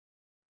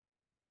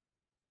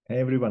Hey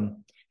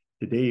everyone,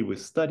 today we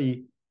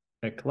study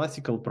a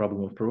classical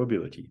problem of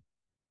probability,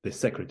 the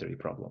secretary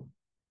problem.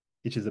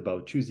 It is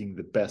about choosing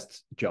the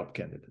best job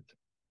candidate.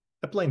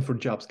 Applying for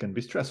jobs can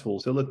be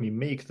stressful, so let me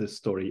make this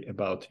story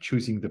about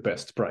choosing the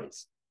best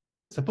prize.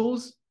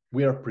 Suppose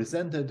we are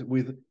presented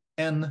with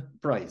n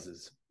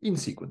prizes in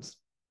sequence.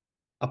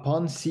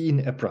 Upon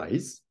seeing a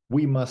prize,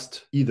 we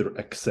must either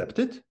accept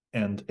it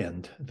and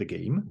end the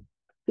game,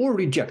 or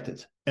reject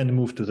it and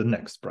move to the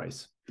next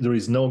prize. There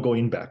is no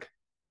going back.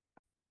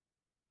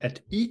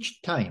 At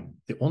each time,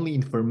 the only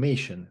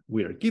information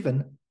we are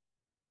given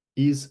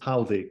is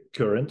how the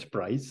current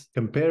price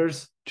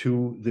compares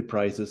to the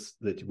prices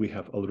that we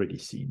have already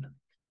seen.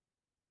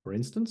 For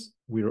instance,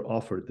 we are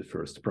offered the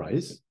first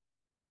prize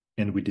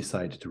and we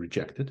decide to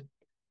reject it.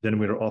 Then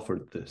we are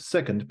offered the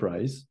second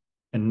prize,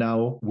 and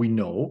now we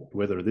know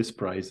whether this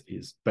prize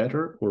is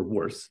better or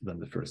worse than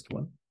the first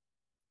one.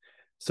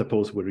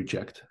 Suppose we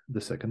reject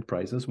the second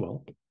prize as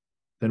well.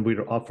 Then we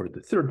are offered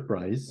the third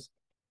prize.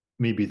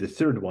 Maybe the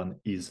third one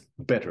is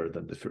better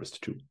than the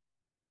first two.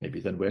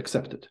 Maybe then we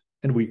accept it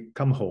and we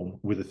come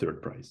home with the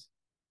third prize.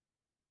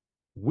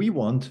 We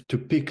want to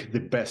pick the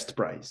best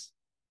prize.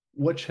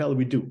 What shall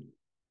we do?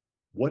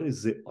 What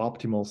is the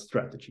optimal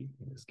strategy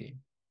in this game?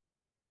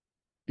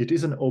 It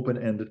is an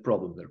open-ended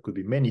problem. There could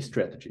be many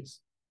strategies.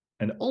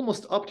 An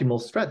almost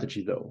optimal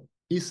strategy, though,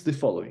 is the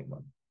following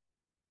one.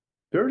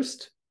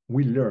 First,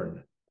 we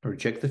learn.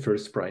 Reject the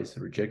first prize,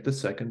 reject the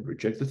second,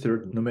 reject the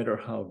third, no matter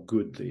how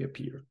good they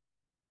appear.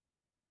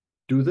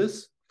 Do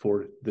this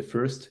for the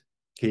first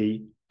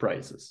K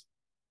prizes.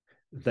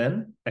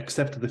 Then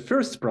accept the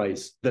first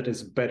prize that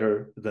is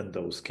better than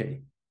those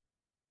K.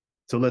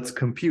 So let's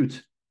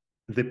compute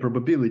the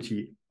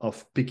probability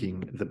of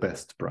picking the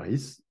best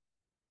prize,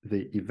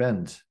 the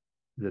event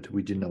that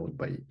we denote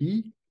by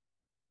E,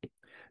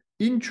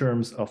 in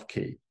terms of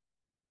K.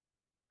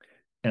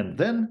 And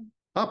then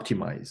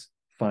optimize,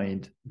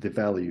 find the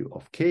value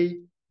of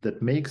K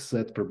that makes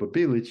that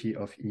probability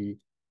of E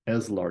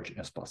as large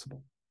as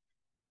possible.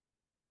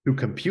 To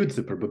compute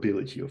the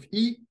probability of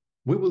E,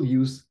 we will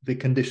use the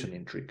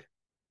conditioning trick.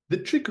 The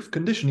trick of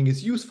conditioning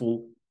is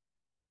useful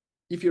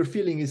if your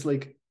feeling is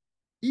like,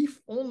 if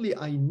only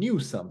I knew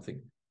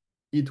something,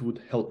 it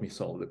would help me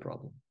solve the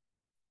problem.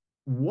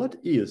 What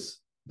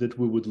is that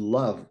we would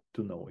love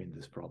to know in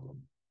this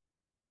problem?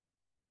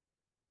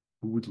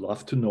 We would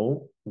love to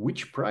know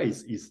which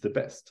prize is the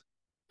best.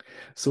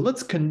 So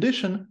let's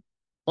condition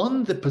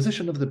on the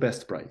position of the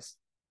best prize.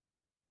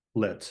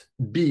 Let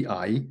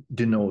BI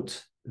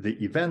denote the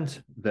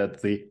event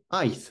that the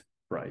ith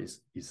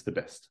prize is the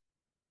best,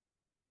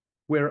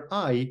 where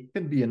I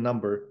can be a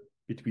number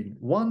between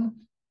 1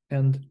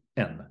 and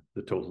n,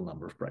 the total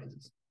number of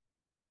prizes.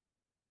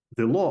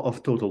 The law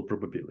of total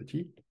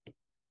probability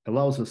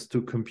allows us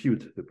to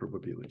compute the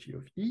probability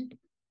of E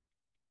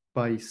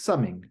by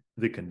summing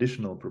the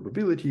conditional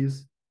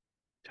probabilities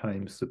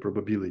times the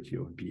probability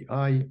of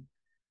BI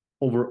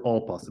over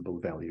all possible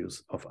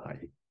values of I.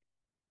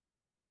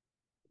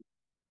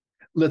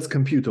 Let's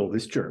compute all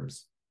these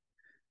terms.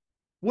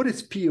 What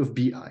is P of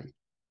BI?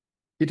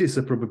 It is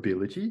a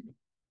probability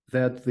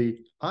that the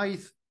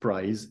ith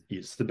prize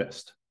is the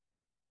best.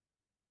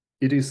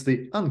 It is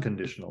the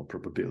unconditional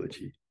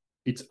probability.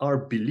 It's our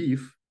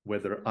belief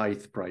whether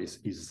ith prize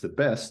is the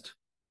best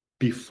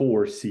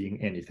before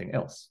seeing anything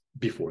else,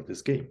 before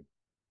this game.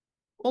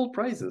 All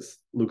prizes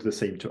look the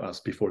same to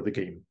us before the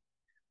game.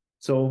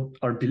 So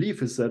our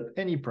belief is that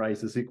any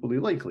prize is equally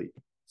likely.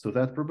 So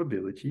that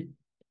probability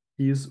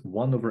is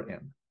 1 over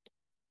n.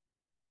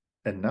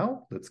 And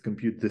now let's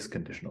compute this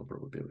conditional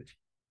probability.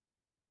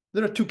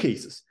 There are two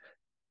cases.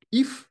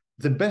 If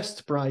the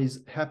best prize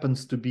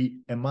happens to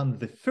be among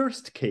the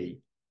first K,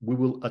 we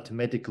will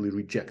automatically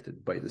reject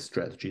it by the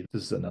strategy.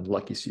 This is an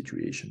unlucky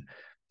situation.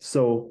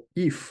 So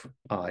if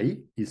I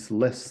is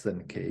less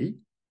than K,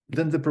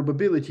 then the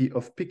probability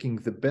of picking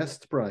the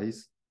best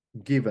prize,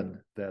 given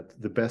that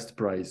the best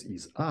prize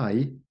is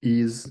I,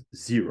 is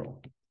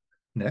 0.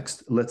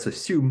 Next, let's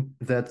assume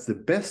that the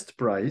best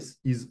prize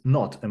is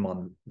not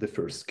among the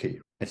first K.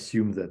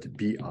 Assume that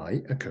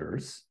BI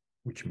occurs,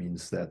 which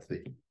means that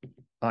the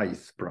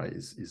ith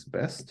prize is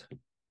best.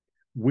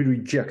 We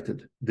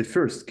rejected the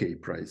first K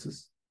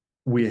prizes.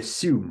 We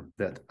assume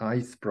that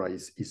ith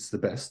prize is the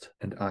best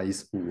and I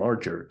is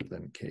larger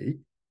than K.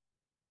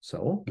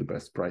 So the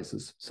best prize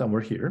is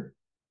somewhere here.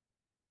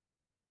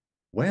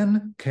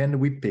 When can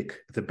we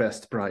pick the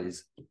best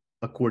prize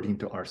according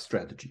to our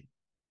strategy?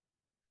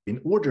 In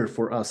order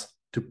for us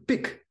to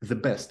pick the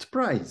best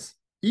prize,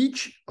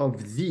 each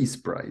of these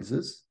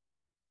prizes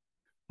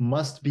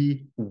must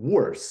be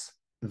worse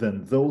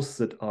than those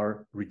that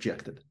are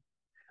rejected.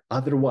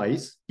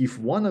 Otherwise, if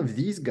one of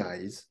these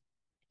guys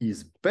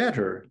is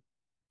better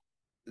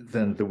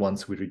than the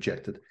ones we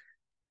rejected,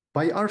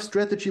 by our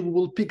strategy, we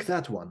will pick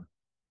that one,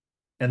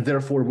 and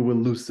therefore we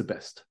will lose the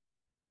best.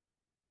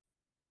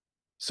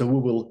 So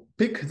we will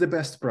pick the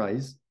best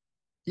prize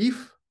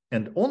if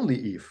and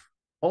only if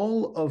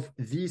all of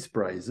these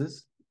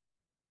prizes,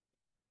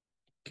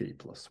 K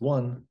plus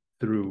 1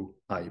 through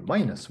I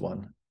minus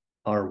 1,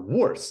 are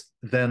worse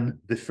than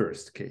the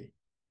first k.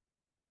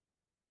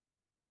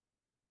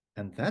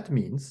 And that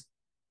means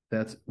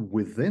that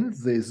within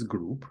this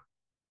group,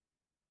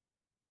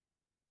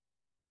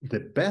 the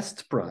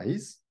best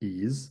price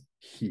is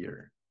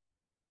here.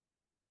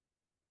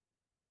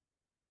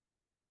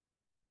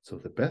 So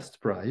the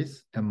best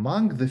price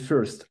among the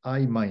first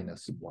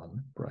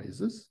I-1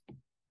 prices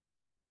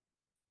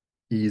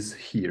is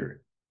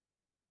here.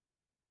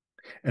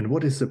 And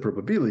what is the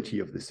probability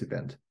of this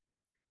event?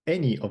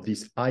 Any of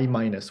these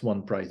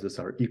I-1 prices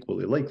are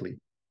equally likely.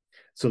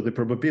 So the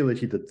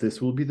probability that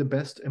this will be the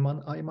best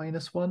among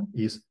I-1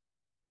 is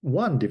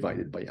 1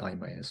 divided by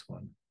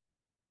I-1.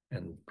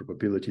 And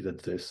probability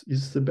that this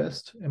is the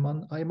best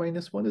among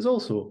I-1 is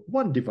also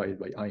 1 divided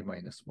by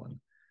I-1,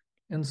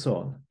 and so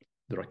on.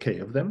 There are k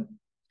of them.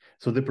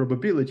 So the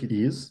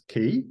probability is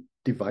k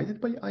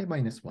divided by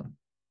I-1.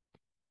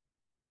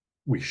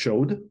 We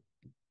showed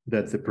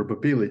that the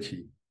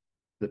probability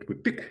that we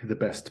pick the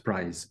best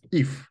price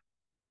if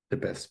the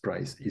best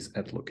price is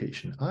at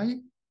location I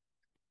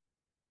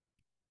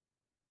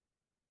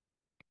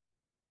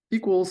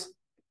equals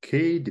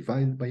k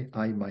divided by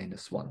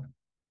I-1.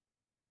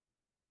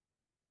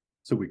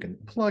 So we can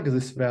plug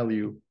this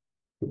value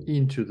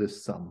into the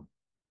sum.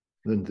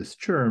 Then this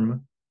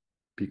term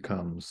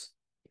becomes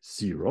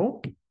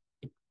 0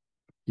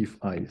 if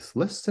I is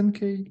less than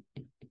k,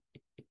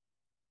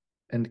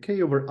 and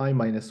k over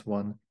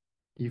I-1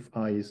 if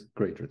I is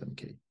greater than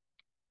k.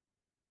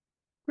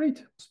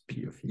 Great.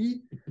 P of E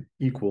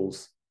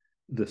equals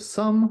the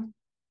sum.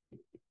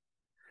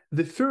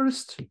 The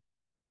first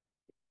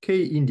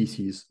k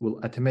indices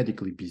will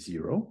automatically be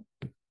 0.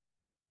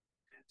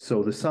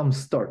 So the sum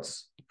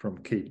starts from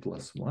k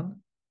plus 1.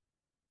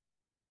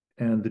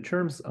 And the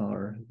terms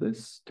are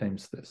this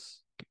times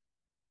this.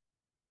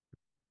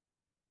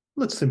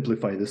 Let's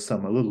simplify the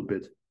sum a little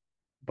bit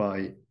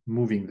by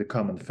moving the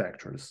common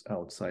factors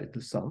outside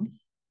the sum.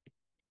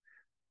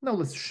 Now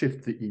let's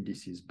shift the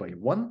indices by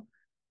 1.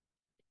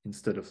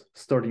 Instead of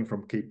starting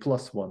from k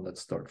plus 1,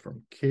 let's start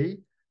from k.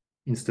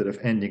 Instead of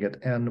ending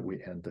at n,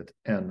 we end at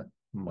n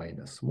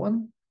minus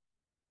 1.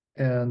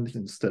 And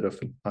instead of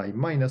I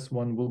minus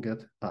 1, we'll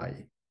get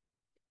I.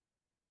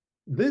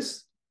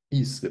 This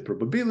is the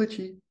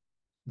probability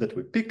that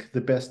we pick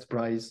the best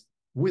price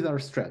with our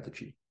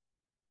strategy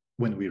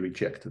when we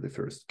reject the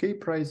first k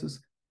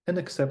prices and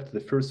accept the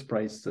first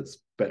price that's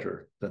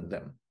better than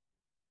them.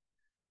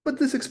 But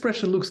this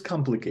expression looks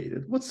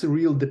complicated. What's the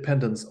real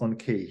dependence on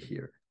k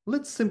here?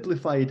 Let's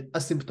simplify it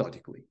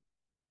asymptotically.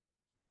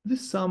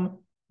 This sum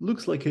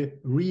looks like a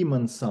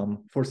Riemann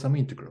sum for some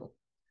integral,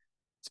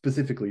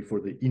 specifically for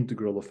the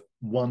integral of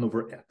 1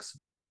 over x.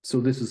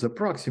 So this is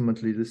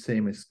approximately the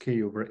same as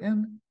k over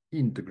n,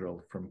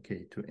 integral from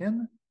k to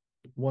n,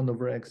 1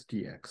 over x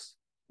dx.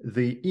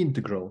 The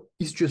integral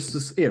is just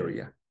this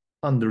area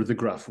under the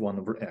graph 1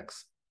 over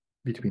x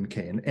between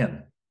k and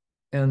n.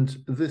 And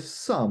this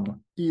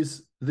sum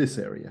is this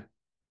area.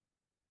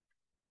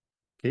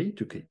 K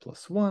to k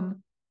plus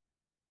 1,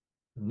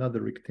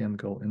 another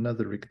rectangle,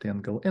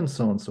 and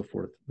so on and so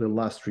forth. The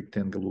last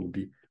rectangle will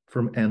be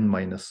from n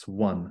minus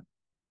 1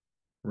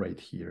 right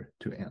here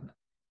to n.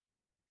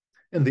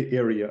 And the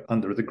area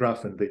under the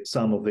graph and the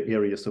sum of the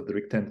areas of the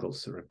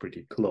rectangles are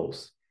pretty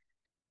close.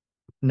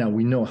 Now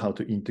we know how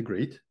to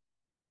integrate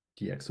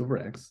dx over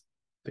x.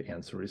 The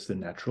answer is the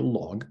natural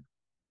log.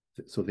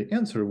 So the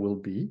answer will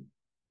be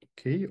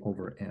k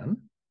over n,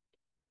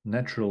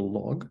 natural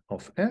log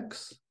of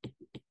x,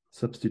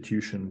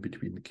 substitution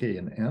between k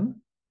and n,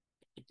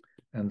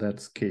 and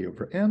that's k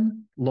over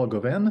n, log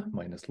of n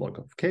minus log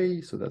of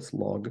k, so that's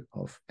log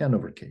of n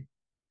over k.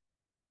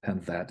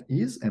 And that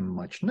is a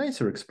much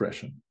nicer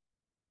expression.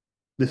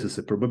 This is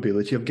the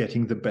probability of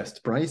getting the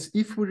best price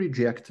if we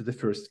reject the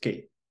first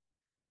k.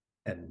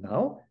 And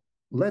now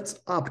let's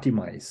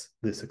optimize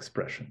this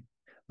expression.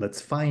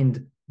 Let's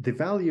find the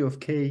value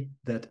of k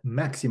that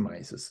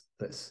maximizes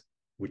this,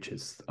 which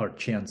is our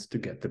chance to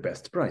get the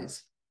best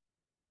price.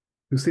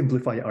 To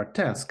simplify our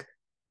task,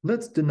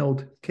 let's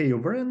denote k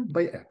over n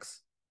by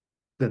x.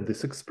 Then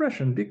this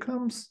expression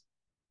becomes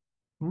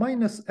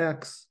minus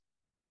x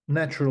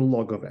natural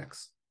log of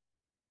x.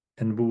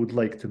 And we would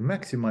like to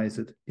maximize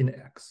it in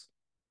x.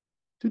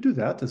 To do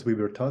that, as we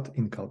were taught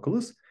in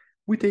calculus,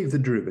 we take the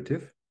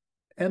derivative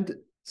and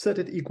set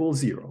it equal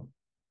 0.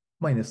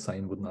 Minus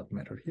sign would not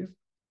matter here.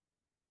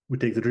 We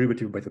take the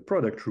derivative by the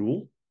product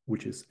rule,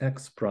 which is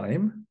x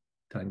prime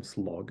times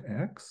log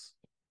x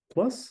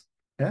plus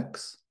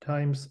x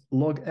times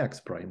log x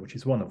prime, which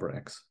is 1 over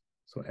x.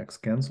 So x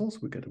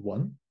cancels, we get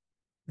 1.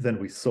 Then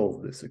we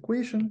solve this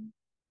equation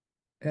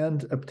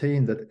and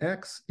obtain that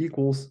x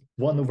equals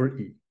 1 over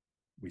e.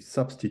 We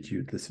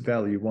substitute this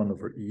value 1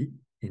 over e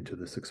into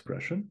this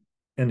expression,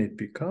 and it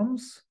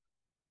becomes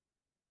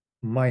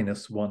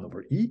minus 1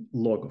 over e,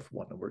 log of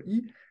 1 over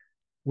e,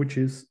 which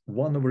is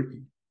 1 over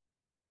e.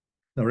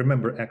 Now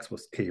remember, x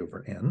was k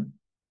over n.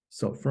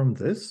 So from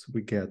this,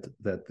 we get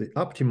that the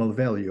optimal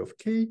value of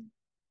k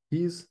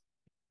is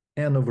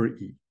n over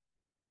e.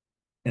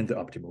 And the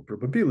optimal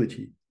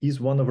probability is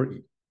 1 over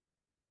e.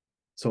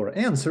 So our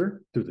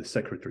answer to the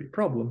secretary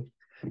problem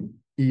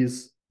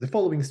is the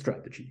following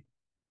strategy.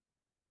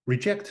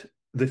 Reject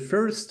the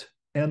first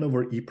n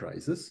over e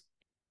prices,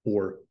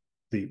 or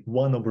the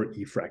 1 over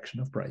e fraction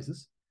of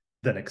prices,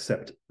 then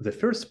accept the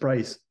first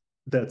price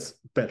that's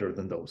better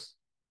than those.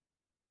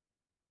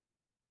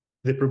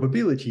 The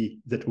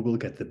probability that we will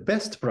get the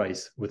best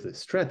price with this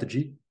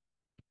strategy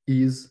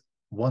is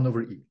 1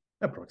 over e,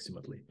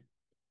 approximately,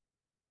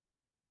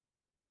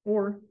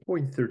 or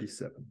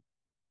 0.37.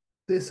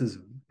 This is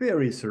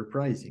very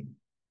surprising.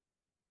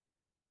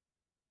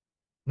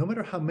 No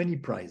matter how many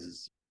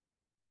prizes,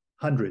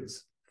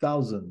 hundreds,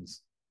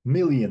 thousands,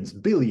 millions,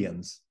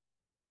 billions,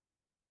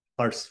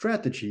 our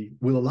strategy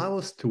will allow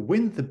us to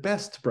win the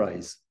best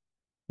prize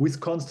with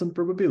constant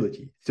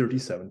probability,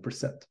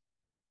 37%.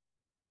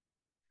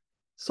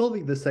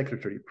 Solving the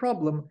secretary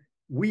problem,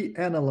 we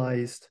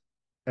analyzed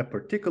a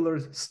particular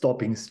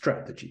stopping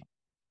strategy.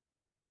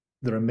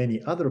 There are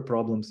many other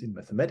problems in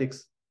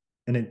mathematics,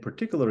 and in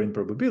particular in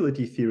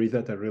probability theory,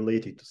 that are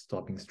related to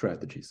stopping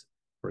strategies.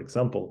 For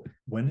example,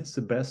 when is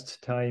the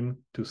best time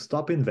to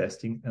stop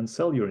investing and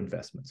sell your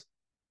investments?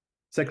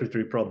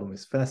 Secretary problem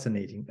is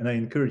fascinating, and I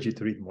encourage you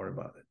to read more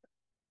about it.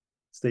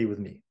 Stay with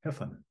me. Have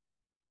fun.